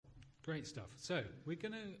Great stuff. So we're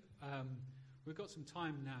going to we've got some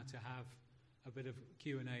time now to have a bit of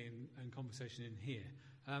Q&A and conversation in here.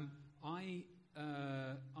 I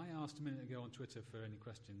asked a minute ago on Twitter for any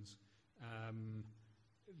questions.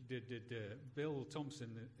 Bill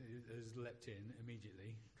Thompson has leapt in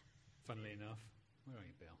immediately, funnily enough. Where are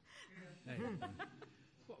you, Bill? There you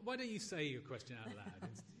go. Why don't you say your question out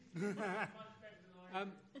loud?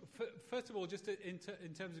 First of all, just in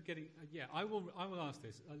terms of getting... I will ask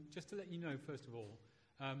this. Just to let you know, first of all,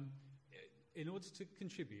 in order to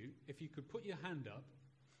contribute, if you could put your hand up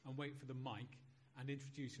and wait for the mic and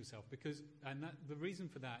introduce yourself, the reason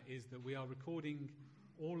for that is that we are recording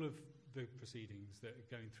all of the proceedings that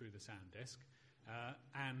are going through the sound desk,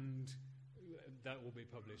 and that will be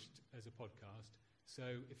published as a podcast. So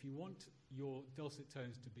if you want your dulcet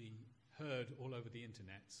tones to be heard all over the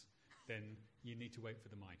internets, then you need to wait for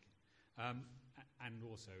the mic. And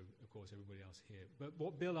also, of course, everybody else here. But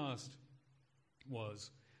what Bill asked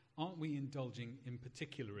was, aren't we indulging in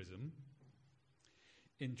particularism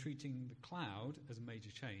in treating the cloud as a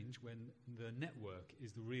major change when the network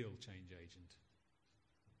is the real change agent?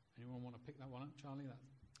 Anyone want to pick that one up, Charlie?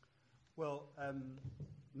 Well,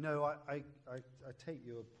 no, I take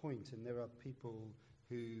your point, and there are people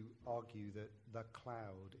who argue that the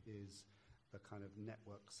cloud is the kind of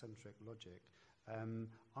network-centric logic.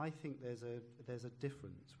 I think there's a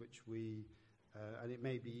difference, which we, and it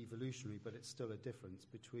may be evolutionary, but it's still a difference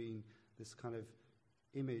between this kind of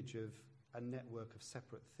image of a network of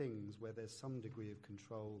separate things where there's some degree of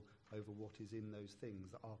control over what is in those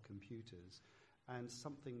things that are computers, and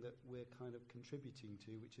something that we're kind of contributing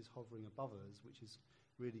to, which is hovering above us, which is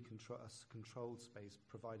really a controlled space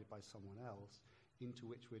provided by someone else, into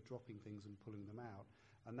which we're dropping things and pulling them out.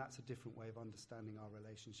 And that's a different way of understanding our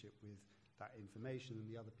relationship with that information and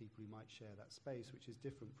the other people who might share that space, which is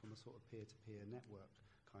different from a sort of peer-to-peer network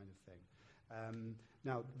kind of thing.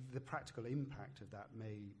 Now, the practical impact of that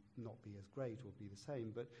may not be as great or be the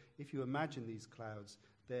same, but if you imagine these clouds,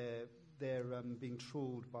 they're being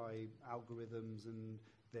trawled by algorithms, and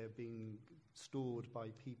they're being stored by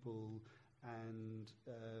people, and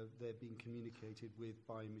they're being communicated with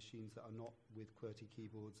by machines that are not with QWERTY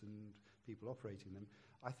keyboards and people operating them.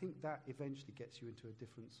 I think that eventually gets you into a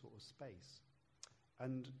different sort of space.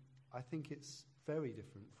 And I think it's very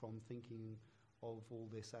different from thinking of all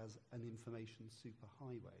this as an information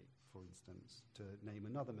superhighway, for instance, to name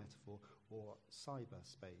another metaphor, or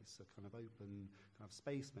cyberspace, a kind of open kind of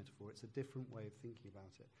space metaphor. It's a different way of thinking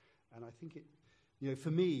about it. And I think it,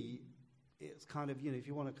 for me, it's kind of, if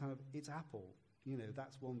you want to kind of, it's Apple.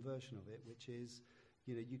 That's one version of it, which is,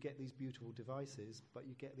 you get these beautiful devices, but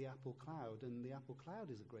you get the Apple Cloud, and the Apple Cloud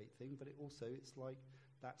is a great thing, but it's like,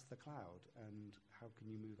 that's the cloud, and how can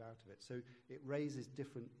you move out of it? So it raises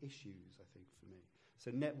different issues, I think, for me.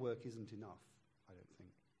 So network isn't enough, I don't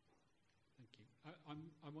think. Thank you.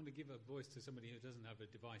 I want to give a voice to somebody who doesn't have a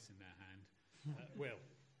device in their hand. Will.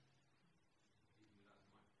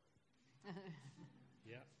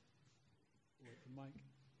 Yeah. Wait for Mike.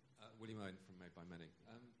 William Owen from Made by Many.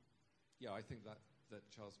 I think that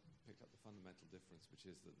Charles picked up the fundamental difference, which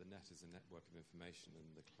is that the net is a network of information, and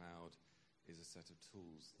the cloud is a set of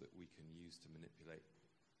tools that we can use to manipulate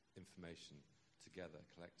information together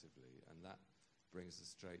collectively. And that brings us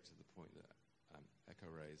straight to the point that Echo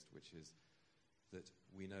raised, which is that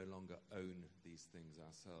we no longer own these things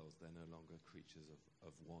ourselves. They're no longer creatures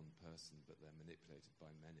of one person, but they're manipulated by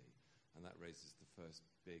many. And that raises the first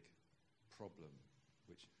big problem,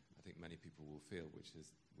 which I think many people will feel, which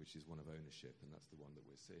is one of ownership, and that's the one that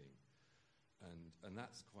we're seeing. And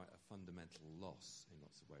that's quite a fundamental loss in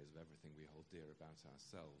lots of ways of everything we hold dear about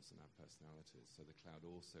ourselves and our personalities. So the cloud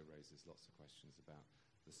also raises lots of questions about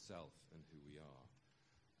the self and who we are.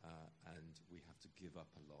 And we have to give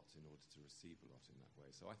up a lot in order to receive a lot in that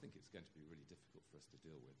way. So I think it's going to be really difficult for us to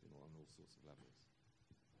deal with on all sorts of levels.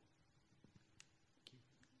 Thank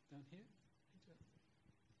you. Down here? Peter.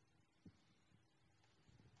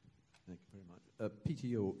 Thank you very much. Peter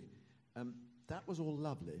York. That was all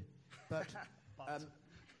lovely, but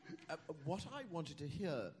what I wanted to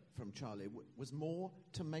hear from Charlie was more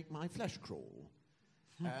to make my flesh crawl.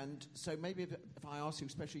 And so maybe if I ask you,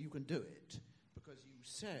 especially, you can do it, because you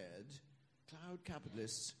said cloud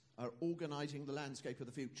capitalists are organizing the landscape of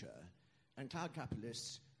the future, and cloud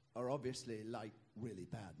capitalists are obviously like really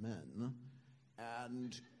bad men,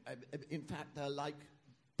 and in fact they're like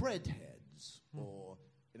breadheads, or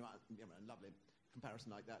a lovely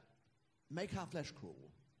comparison like that. Make our flesh crawl.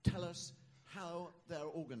 Tell us how they're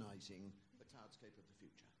organizing the cloudscape of the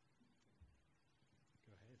future.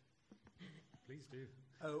 Go ahead. Please do.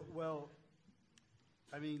 Oh, well,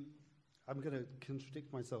 I mean, I'm going to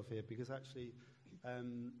contradict myself here because actually,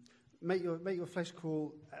 make your flesh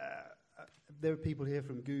crawl. There are people here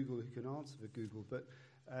from Google who can answer for Google, but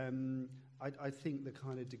I think the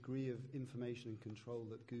kind of degree of information and control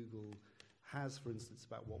that Google has, for instance,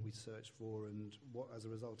 about what we search for and what, as a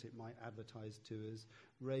result, it might advertise to us,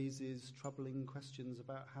 raises troubling questions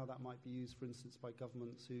about how that might be used, for instance, by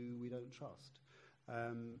governments who we don't trust.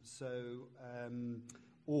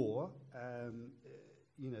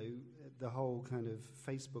 The whole kind of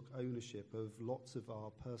Facebook ownership of lots of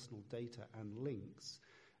our personal data and links,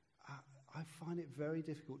 I find it very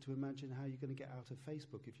difficult to imagine how you're going to get out of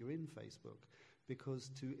Facebook if you're in Facebook, because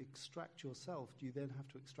to extract yourself, do you then have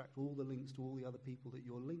to extract all the links to all the other people that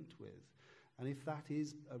you're linked with? And if that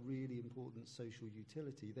is a really important social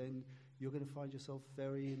utility, then you're going to find yourself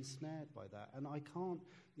very ensnared by that. And I can't,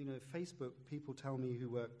 Facebook, people tell me who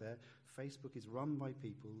work there, Facebook is run by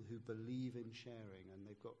people who believe in sharing, and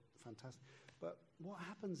they've got fantastic... But what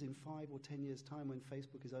happens in 5 or 10 years' time when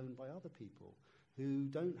Facebook is owned by other people who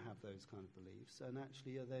don't have those kind of beliefs and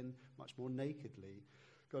actually are then much more nakedly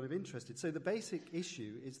kind of interested? So the basic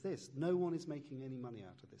issue is this. No one is making any money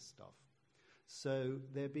out of this stuff. So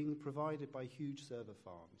they're being provided by huge server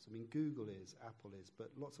farms. I mean, Google is, Apple is,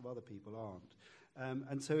 but lots of other people aren't.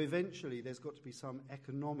 And so eventually there's got to be some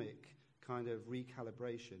economic kind of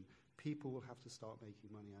recalibration. People will have to start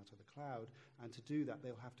making money out of the cloud, and to do that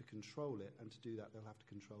they'll have to control it, and to do that they'll have to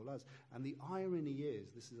control us. And the irony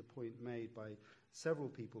is, this is a point made by several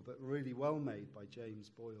people, but really well made by James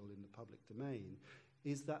Boyle in the public domain,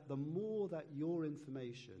 is that the more that your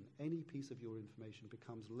information, any piece of your information,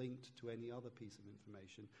 becomes linked to any other piece of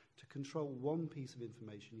information, to control one piece of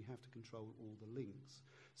information, you have to control all the links.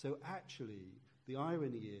 So actually, the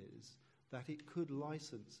irony is that it could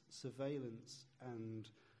license surveillance and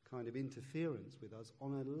kind of interference with us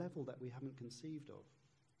on a level that we haven't conceived of.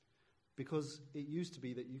 Because it used to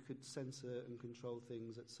be that you could censor and control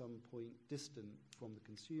things at some point distant from the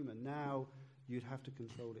consumer. Now you'd have to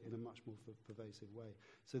control it in a much more pervasive way.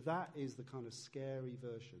 So that is the kind of scary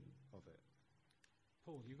version of it.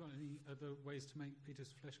 Paul, you got any other ways to make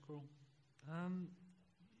Peter's flesh crawl?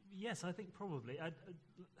 Yes, I think probably.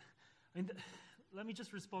 Let me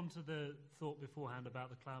just respond to the thought beforehand about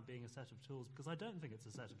the cloud being a set of tools, because I don't think it's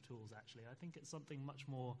a set of tools, actually. I think it's something much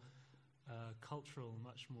more cultural,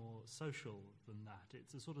 much more social than that.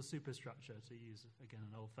 It's a sort of superstructure, to use, again,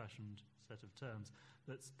 an old-fashioned set of terms,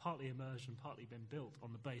 that's partly emerged and partly been built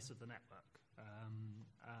on the base of the network.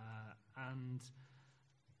 And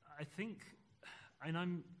I think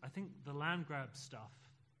the land grab stuff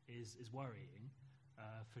is worrying,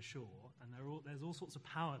 for sure, and there's all sorts of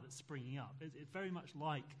power that's springing up. It's very much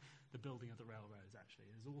like the building of the railroads, actually.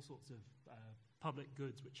 There's all sorts of public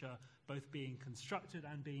goods which are both being constructed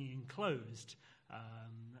and being enclosed.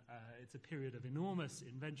 It's a period of enormous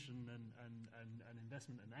invention and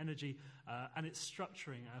investment and energy, and it's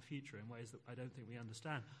structuring our future in ways that I don't think we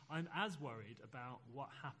understand. I'm as worried about what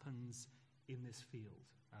happens in this field,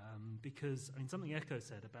 because something Echo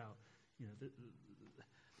said about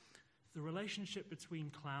the relationship between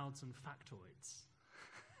clouds and factoids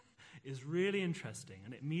is really interesting,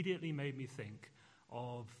 and it immediately made me think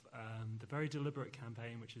of the very deliberate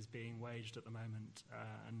campaign which is being waged at the moment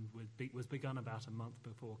and was begun about a month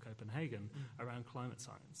before Copenhagen around climate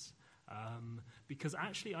science. Because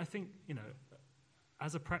actually I think,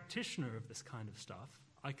 as a practitioner of this kind of stuff,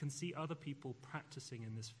 I can see other people practicing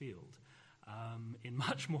in this field in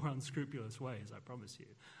much more unscrupulous ways, I promise you.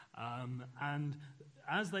 And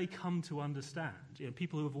as they come to understand,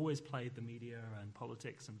 people who have always played the media and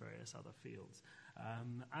politics and various other fields,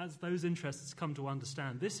 as those interests come to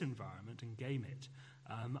understand this environment and game it,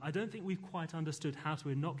 I don't think we've quite understood how to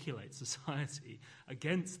inoculate society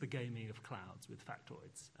against the gaming of clouds with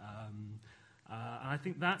factoids. And I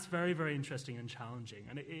think that's very, very interesting and challenging.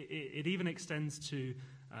 And it even extends to,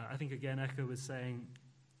 I think, again, Echo was saying,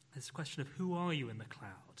 this question of who are you in the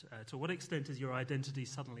cloud? To what extent is your identity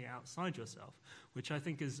suddenly outside yourself? Which I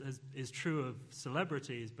think is true of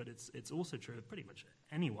celebrities, but it's also true of pretty much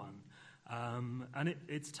anyone. And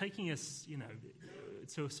it's taking us,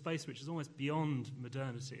 to a space which is almost beyond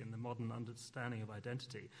modernity and the modern understanding of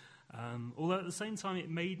identity. Although at the same time, it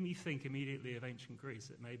made me think immediately of ancient Greece.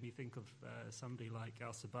 It made me think of somebody like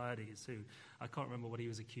Alcibiades, who I can't remember what he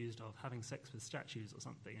was accused of, having sex with statues or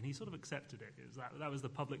something, and he sort of accepted it. That was the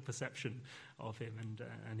public perception of him,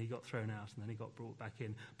 and he got thrown out, and then he got brought back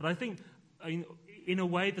in. But I think, in a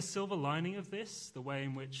way, the silver lining of this, the way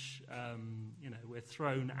in which we're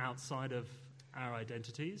thrown outside of our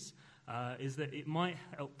identities, is that it might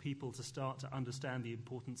help people to start to understand the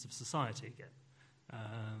importance of society again.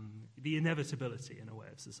 The inevitability, in a way,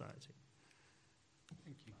 of society.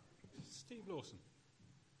 Steve Lawson.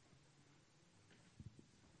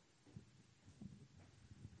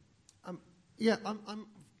 Yeah,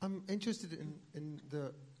 I'm interested in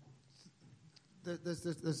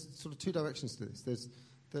there's sort of two directions to this.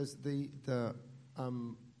 There's the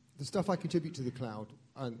stuff I contribute to the cloud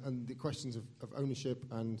and the questions of ownership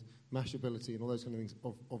and mashability and all those kind of things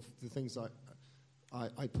of the things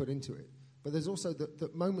I put into it. But there's also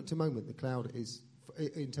that moment to moment the cloud is,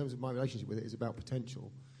 in terms of my relationship with it, is about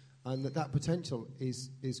potential, and that potential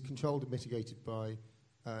is controlled and mitigated by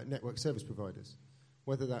network service providers,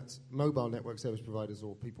 whether that's mobile network service providers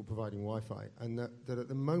or people providing Wi-Fi, and that at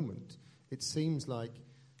the moment it seems like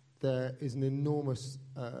there is an enormous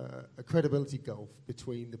a credibility gulf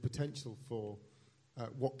between the potential for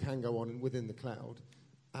what can go on within the cloud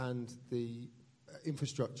and the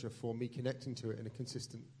infrastructure for me connecting to it in a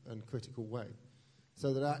consistent and critical way.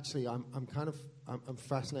 So that actually I'm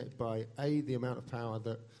fascinated by the amount of power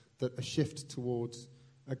that a shift towards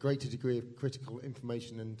a greater degree of critical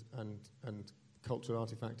information and cultural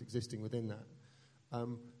artifact existing within that,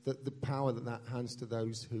 that the power that hands to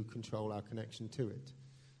those who control our connection to it.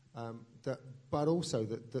 But also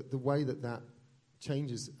that the way that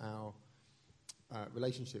changes our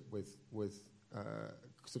relationship with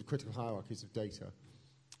sort of critical hierarchies of data.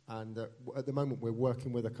 And at the moment we're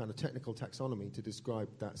working with a kind of technical taxonomy to describe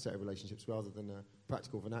that set of relationships rather than a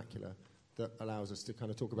practical vernacular that allows us to kind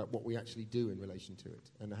of talk about what we actually do in relation to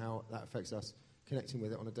it and how that affects us connecting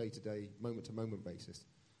with it on a day-to-day, moment-to-moment basis.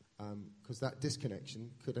 Because that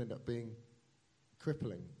disconnection could end up being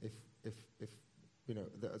crippling if you know,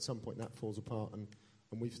 that at some point that falls apart and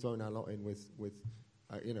we've thrown our lot in with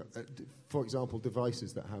for example,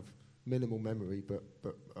 devices that have minimal memory but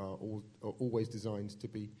are always designed to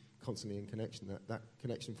be constantly in connection. That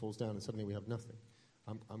connection falls down and suddenly we have nothing.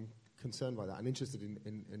 I'm concerned by that and interested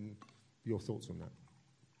in your thoughts on that.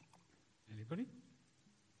 Anybody?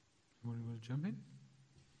 Want to jump in?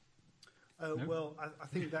 No? Well, I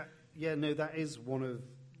think that is one of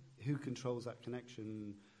who controls that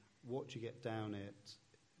connection. What do you get down it?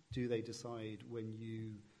 Do they decide when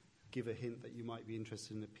you give a hint that you might be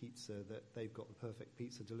interested in a pizza that they've got the perfect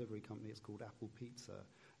pizza delivery company? It's called Apple Pizza,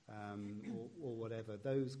 or whatever.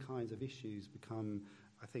 Those kinds of issues become,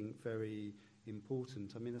 I think, very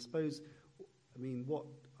important. I mean, what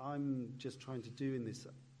I'm just trying to do in this,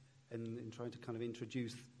 and in trying to kind of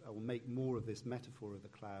introduce or make more of this metaphor of the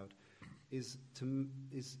cloud, is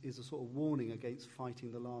a sort of warning against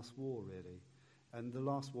fighting the last war, really. And the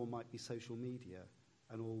last war might be social media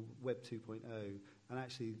and all Web 2.0, and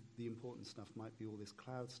actually the important stuff might be all this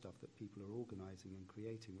cloud stuff that people are organising and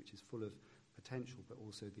creating, which is full of potential, but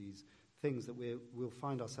also these things that we'll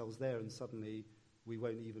find ourselves there and suddenly we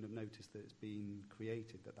won't even have noticed that it's been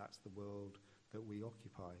created, that's the world that we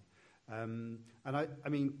occupy. And I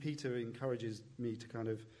mean, Peter encourages me to kind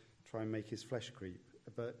of try and make his flesh creep,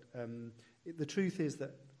 but the truth is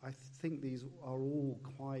that I think these are all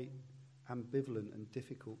quite ambivalent and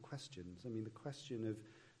difficult questions. I mean, the question of,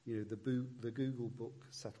 the Google book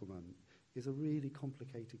settlement is a really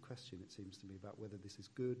complicated question, it seems to me, about whether this is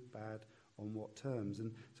good, bad, on what terms.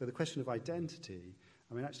 And so the question of identity,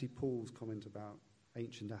 I mean, actually Paul's comment about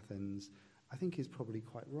ancient Athens, I think is probably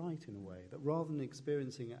quite right in a way, that rather than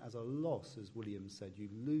experiencing it as a loss, as William said, you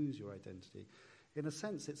lose your identity. In a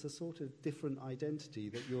sense, it's a sort of different identity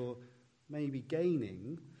that you're maybe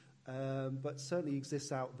gaining, but certainly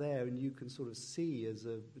exists out there and you can sort of see as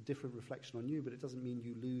a different reflection on you, but it doesn't mean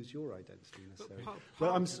you lose your identity necessarily.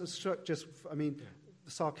 Well, I'm struck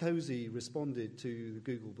Sarkozy responded to the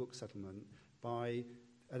Google book settlement by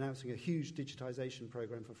announcing a huge digitization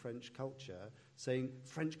program for French culture, saying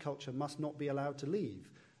French culture must not be allowed to leave,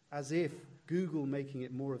 as if Google making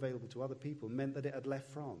it more available to other people meant that it had left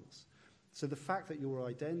France. So the fact that your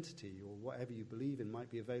identity or whatever you believe in might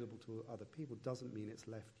be available to other people doesn't mean it's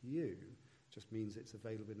left you. It just means it's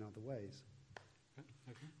available in other ways.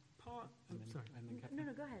 Okay. No,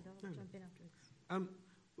 go ahead. I'll jump in afterwards.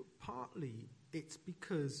 Partly it's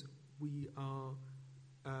because we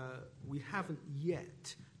haven't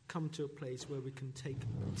yet come to a place where we can take a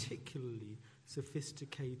particularly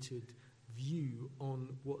sophisticated view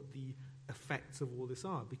on what the effects of all this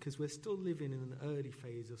are, because we're still living in an early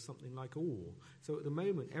phase of something like awe. So at the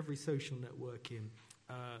moment, every social networking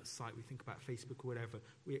site, we think about Facebook or whatever,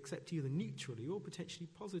 we accept either neutrally or potentially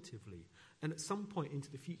positively. And at some point into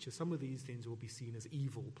the future, some of these things will be seen as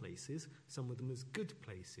evil places, some of them as good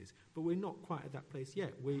places. But we're not quite at that place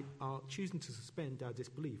yet. We are choosing to suspend our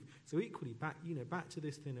disbelief. So equally, back to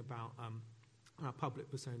this thing about our public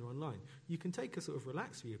persona online. You can take a sort of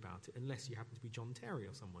relaxed view about it, unless you happen to be John Terry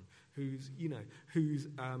or someone who's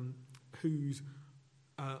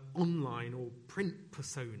online or print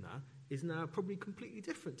persona is now probably completely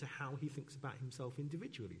different to how he thinks about himself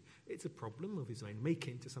individually. It's a problem of his own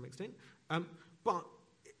making to some extent. But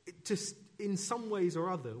in some ways or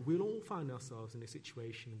other, we'll all find ourselves in a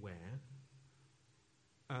situation where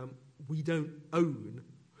we don't own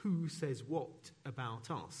who says what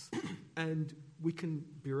about us. And we can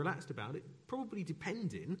be relaxed about it, probably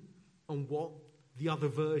depending on what the other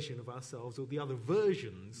version of ourselves or the other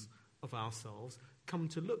versions of ourselves come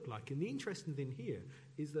to look like. And the interesting thing here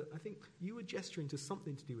is that I think you were gesturing to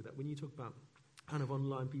something to do with that when you talk about kind of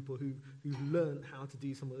online people who've learned how to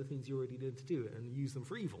do some of the things you already learned to do and use them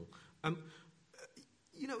for evil.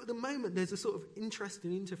 At the moment, there's a sort of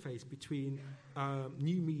interesting interface between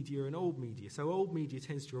new media and old media. So old media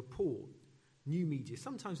tends to report new media,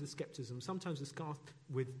 sometimes with skepticism, sometimes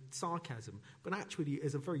with sarcasm, but actually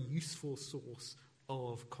as a very useful source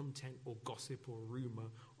of content or gossip or rumour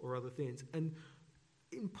or other things. And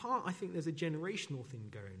in part, I think there's a generational thing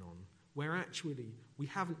going on where actually we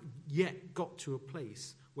haven't yet got to a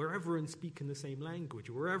place where everyone's speaking the same language,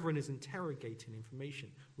 or where everyone is interrogating information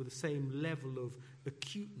with the same level of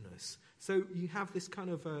acuteness. So you have this kind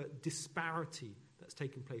of disparity that's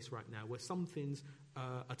taking place right now, where some things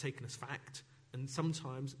are taken as fact, and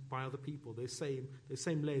sometimes by other people, those same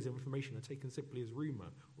layers of information are taken simply as rumour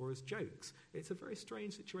or as jokes. It's a very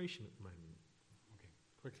strange situation at the moment. Okay,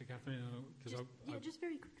 quickly, Catherine. Just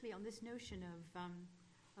very quickly on this notion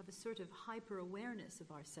of a sort of hyper-awareness of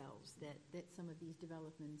ourselves that some of these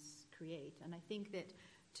developments create. And I think that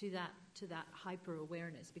to that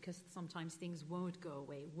hyper-awareness, because sometimes things won't go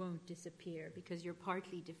away, won't disappear, because you're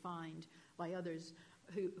partly defined by others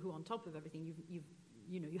who on top of everything,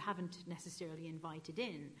 you haven't necessarily invited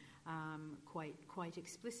in quite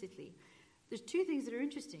explicitly. There's two things that are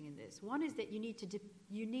interesting in this. One is that you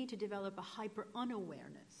need to develop a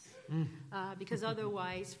hyper-unawareness, because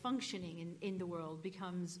otherwise functioning in the world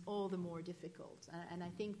becomes all the more difficult. And I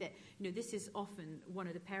think that this is often one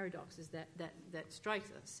of the paradoxes that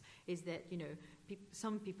strikes us, is that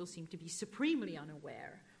some people seem to be supremely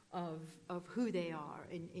unaware of who they are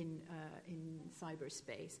in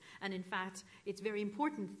cyberspace, and in fact, it's very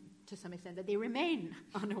important to some extent that they remain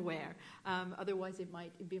unaware. Otherwise, it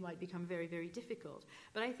might become very, very difficult.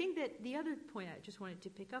 But I think that the other point I just wanted to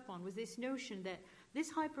pick up on was this notion that this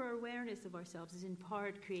hyper-awareness of ourselves is in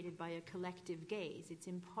part created by a collective gaze. It's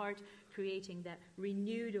in part creating that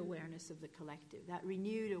renewed awareness of the collective, that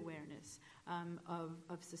renewed awareness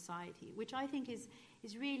of society, which I think is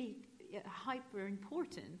really hyper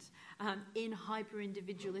important in hyper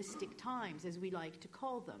individualistic times, as we like to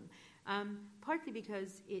call them, partly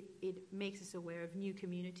because it makes us aware of new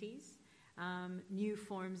communities, new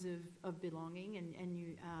forms of belonging,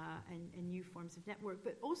 and new forms of network,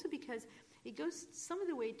 but also because it goes some of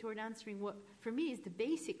the way toward answering what for me is the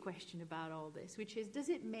basic question about all this, which is, does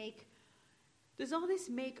all this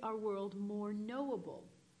make our world more knowable?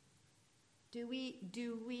 Do we,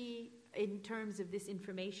 in terms of this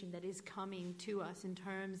information that is coming to us, in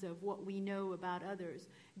terms of what we know about others,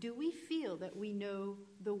 do we feel that we know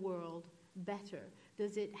the world better?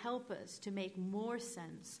 Does it help us to make more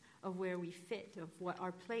sense of where we fit, of what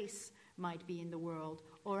our place might be in the world,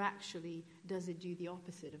 or actually does it do the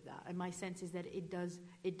opposite of that? And my sense is that it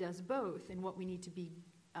does both, and what we need to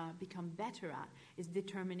become better at is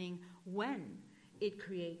determining when it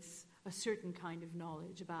creates a certain kind of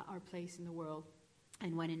knowledge about our place in the world,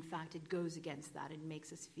 and when in fact it goes against that and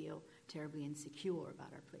makes us feel terribly insecure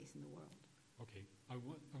about our place in the world. Okay, I'm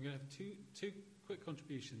going to have two quick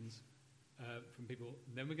contributions from people,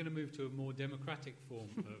 and then we're going to move to a more democratic form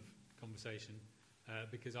of conversation,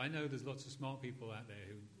 because I know there's lots of smart people out there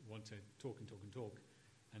who want to talk and talk and talk,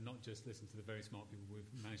 and not just listen to the very smart people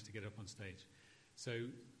we've managed to get up on stage. So,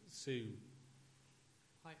 Sue,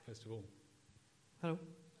 hi. First of all. Hello.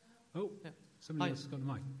 Oh, yeah. Somebody else has got the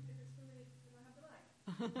mic.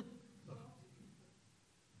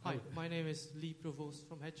 Hi, my name is Lee Provost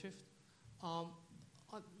from Headshift.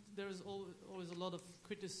 There is always a lot of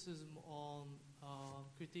criticism on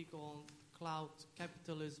critique on cloud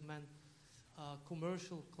capitalism and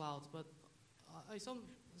commercial clouds, but I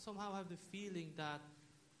somehow have the feeling that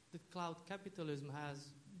the cloud capitalism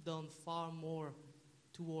has done far more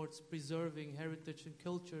towards preserving heritage and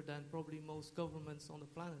culture than probably most governments on the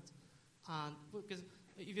planet. And because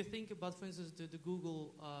if you think about, for instance, the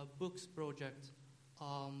Google Books project,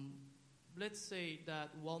 let's say that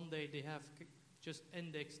one day they have just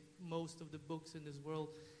indexed most of the books in this world,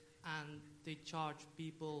 and they charge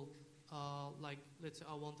people, like, let's say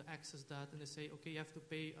I want to access that, and they say, okay, you have to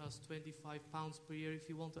pay us £25 per year if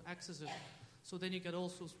you want to access it. So then you get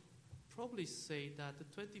also probably say that the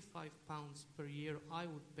 £25 per year I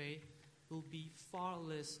would pay will be far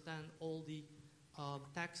less than all the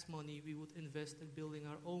tax money we would invest in building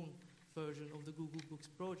our own version of the Google Books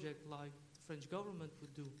project like the French government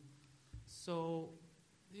would do. So,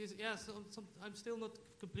 I'm still not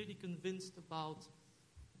completely convinced about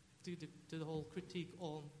the whole critique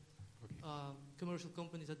on commercial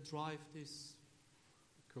companies that drive this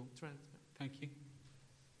trend. Thank you.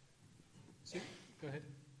 Sue, go ahead.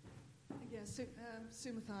 Yeah,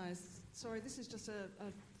 Sue Mathias. Sorry, this is just a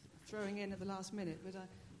throwing in at the last minute, but a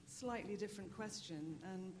slightly different question,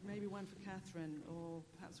 and maybe one for Catherine or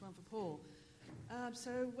perhaps one for Paul.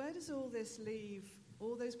 So where does all this leave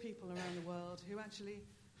all those people around the world who actually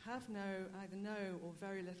have either no or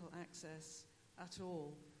very little access at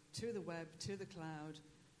all to the web, to the cloud,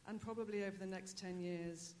 and probably over the next 10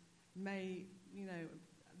 years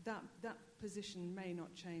that position may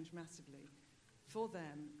not change massively for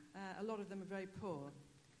them. A lot of them are very poor,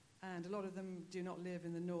 and a lot of them do not live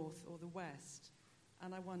in the north or the west.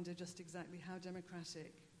 And I wonder just exactly how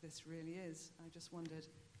democratic this really is. I just wondered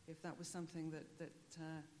if that was something that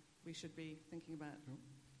we should be thinking about. Sure.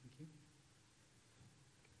 Thank you.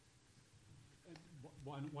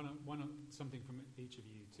 Why not something from each of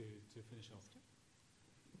you to finish off?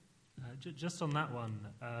 Just on that one,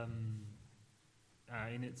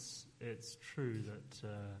 it's true that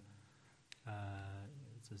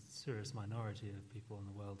it's a serious minority of people in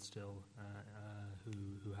the world still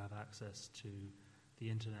who have access to the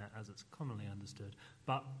internet as it's commonly understood.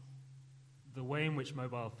 But the way in which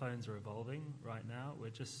mobile phones are evolving right now, we're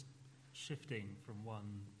just shifting from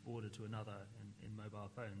one order to another in mobile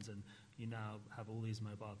phones, and you now have all these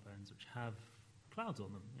mobile phones which have clouds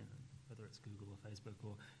on them, whether it's Google or Facebook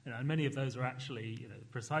or, and many of those are actually,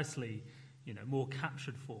 precisely, more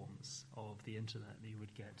captured forms of the internet that you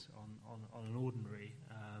would get on an ordinary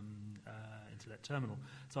internet terminal.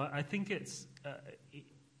 So I think it's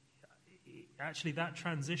actually that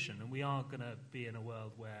transition, and we are going to be in a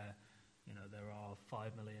world where there are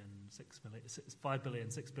 5 billion,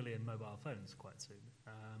 6 billion mobile phones quite soon.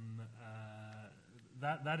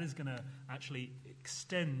 That is going to actually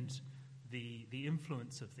extend the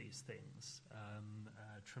influence of these things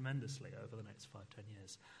tremendously over the next 5-10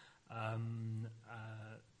 years.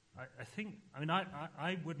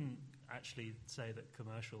 I wouldn't actually say that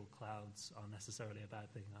commercial clouds are necessarily a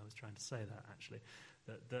bad thing. I was trying to say that actually,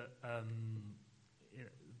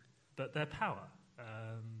 that their power,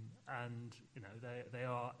 and they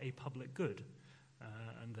are a public good,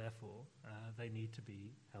 and therefore they need to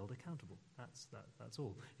be held accountable. That's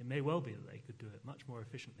all. It may well be that they could do it much more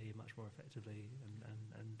efficiently, much more effectively,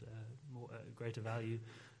 and more greater value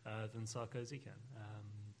than Sarkozy can.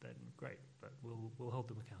 Then great, but we'll hold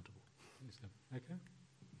them accountable. Okay.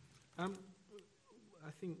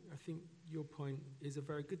 I think your point is a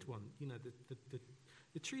very good one.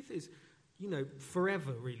 The truth is,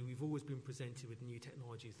 forever really we've always been presented with new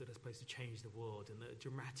technologies that are supposed to change the world, and that are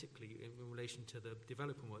dramatically, in relation to the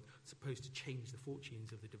developing world, supposed to change the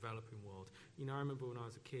fortunes of the developing world. I remember when I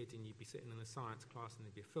was a kid, and you'd be sitting in a science class, and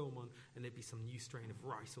there'd be a film on, and there'd be some new strain of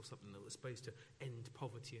rice or something that was supposed to end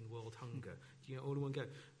poverty and world hunger. All in one go.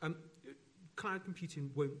 Cloud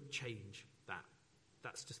computing won't change that.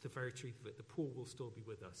 That's just the very truth of it. The poor will still be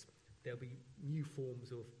with us. There'll be new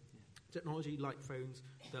forms of technology like phones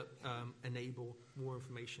that enable more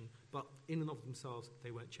information, but in and of themselves,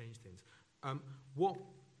 they won't change things. What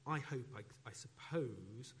I hope, I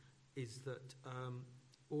suppose, is that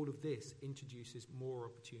all of this introduces more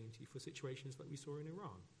opportunity for situations like we saw in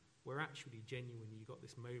Iran, where actually genuinely you got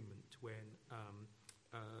this moment when,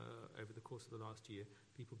 over the course of the last year,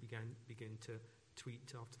 people begin to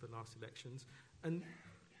tweet after the last elections, and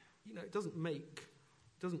it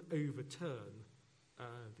doesn't overturn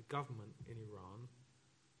the government in Iran,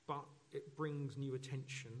 but it brings new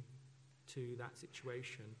attention to that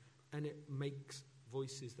situation, and it makes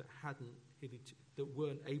voices that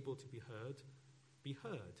weren't able to be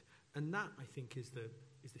heard, and that I think is the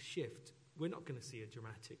shift. We're not going to see a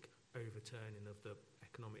dramatic overturning of the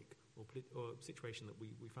economic or situation that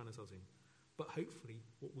we find ourselves in, but hopefully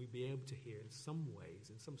what we'll be able to hear in some ways,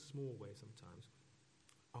 in some small ways sometimes,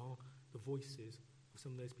 are the voices of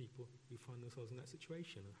some of those people who find themselves in that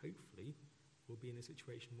situation. And hopefully we'll be in a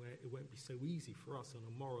situation where it won't be so easy for us on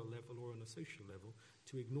a moral level or on a social level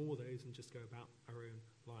to ignore those and just go about our own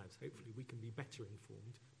lives. Hopefully we can be better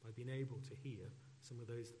informed by being able to hear some of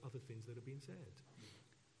those other things that are being said.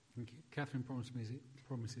 Thank you. Catherine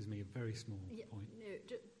promises me a very small point. No,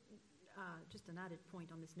 just an added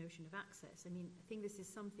point on this notion of access. I think this is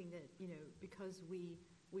something that, because we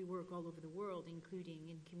work all over the world, including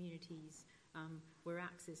in communities where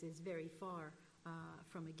access is very far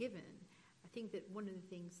from a given. I think that one of the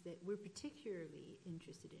things that we're particularly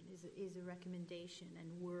interested in is a recommendation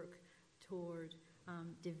and work toward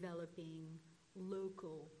developing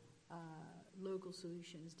local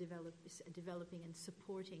solutions, developing and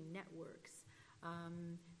supporting networks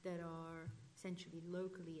that are essentially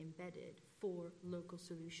locally embedded for local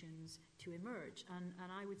solutions to emerge.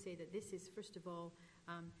 And I would say that this is, first of all,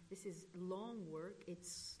 this is long work,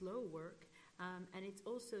 it's slow work, and it's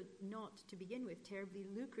also not, to begin with, terribly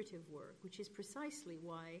lucrative work, which is precisely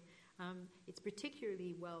why it's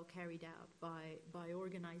particularly well carried out by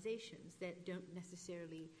organizations that don't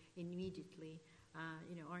necessarily immediately,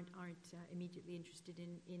 aren't immediately interested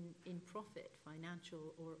in profit,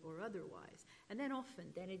 financial or otherwise. And then often,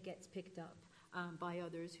 it gets picked up by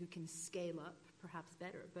others who can scale up perhaps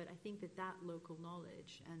better. But I think that local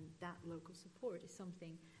knowledge and that local support is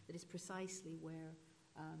something that is precisely where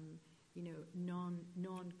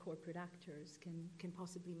non-corporate actors can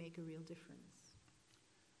possibly make a real difference.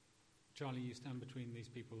 Charlie, you stand between these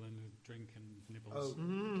people and a drink and nibbles.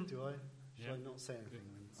 Oh, do I? Should I not say anything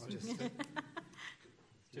then? I'll just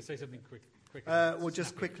just say something quick.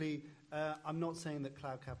 Quickly, I'm not saying that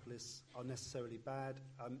cloud capitalists are necessarily bad.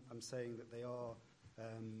 I'm saying that they are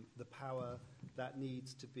the power that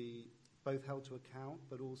needs to be both held to account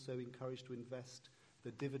but also encouraged to invest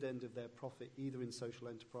the dividend of their profit either in social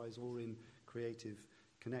enterprise or in creative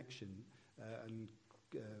connection and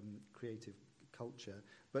creative culture.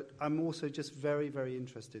 But I'm also just very, very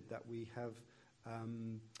interested that we have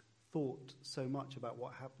thought so much about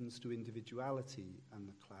what happens to individuality and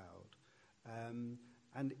the cloud.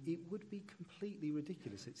 And it would be completely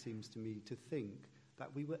ridiculous, it seems to me, to think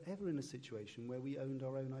that we were ever in a situation where we owned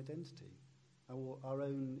our own identity or our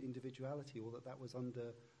own individuality, or that was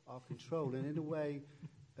under our control. And in a way,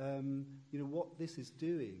 what this is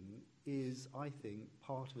doing is, I think,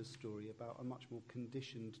 part of a story about a much more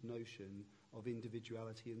conditioned notion of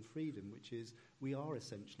individuality and freedom, which is we are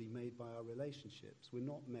essentially made by our relationships. We're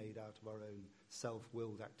not made out of our own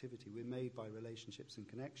self-willed activity. We're made by relationships and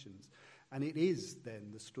connections. And it is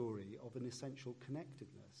then the story of an essential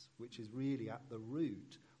connectedness, which is really at the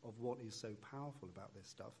root of what is so powerful about this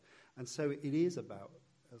stuff. And so it is about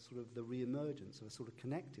a sort of the re-emergence of a sort of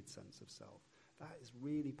connected sense of self. That is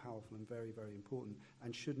really powerful and very, very important,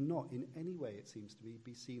 and should not in any way, it seems to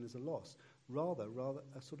be seen as a loss. Rather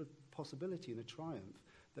a sort of possibility and a triumph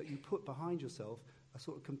that you put behind yourself a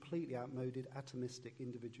sort of completely outmoded, atomistic,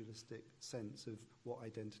 individualistic sense of what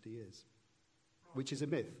identity is, which is a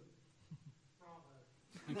myth.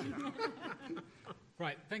 Thank you.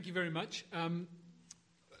 Right, thank you very much. Round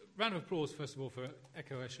of applause, first of all, for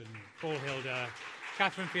Echo Eschen, Paul Hilder,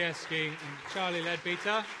 Catherine Fieschi and Charlie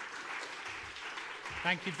Leadbeater.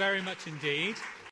 Thank you very much indeed.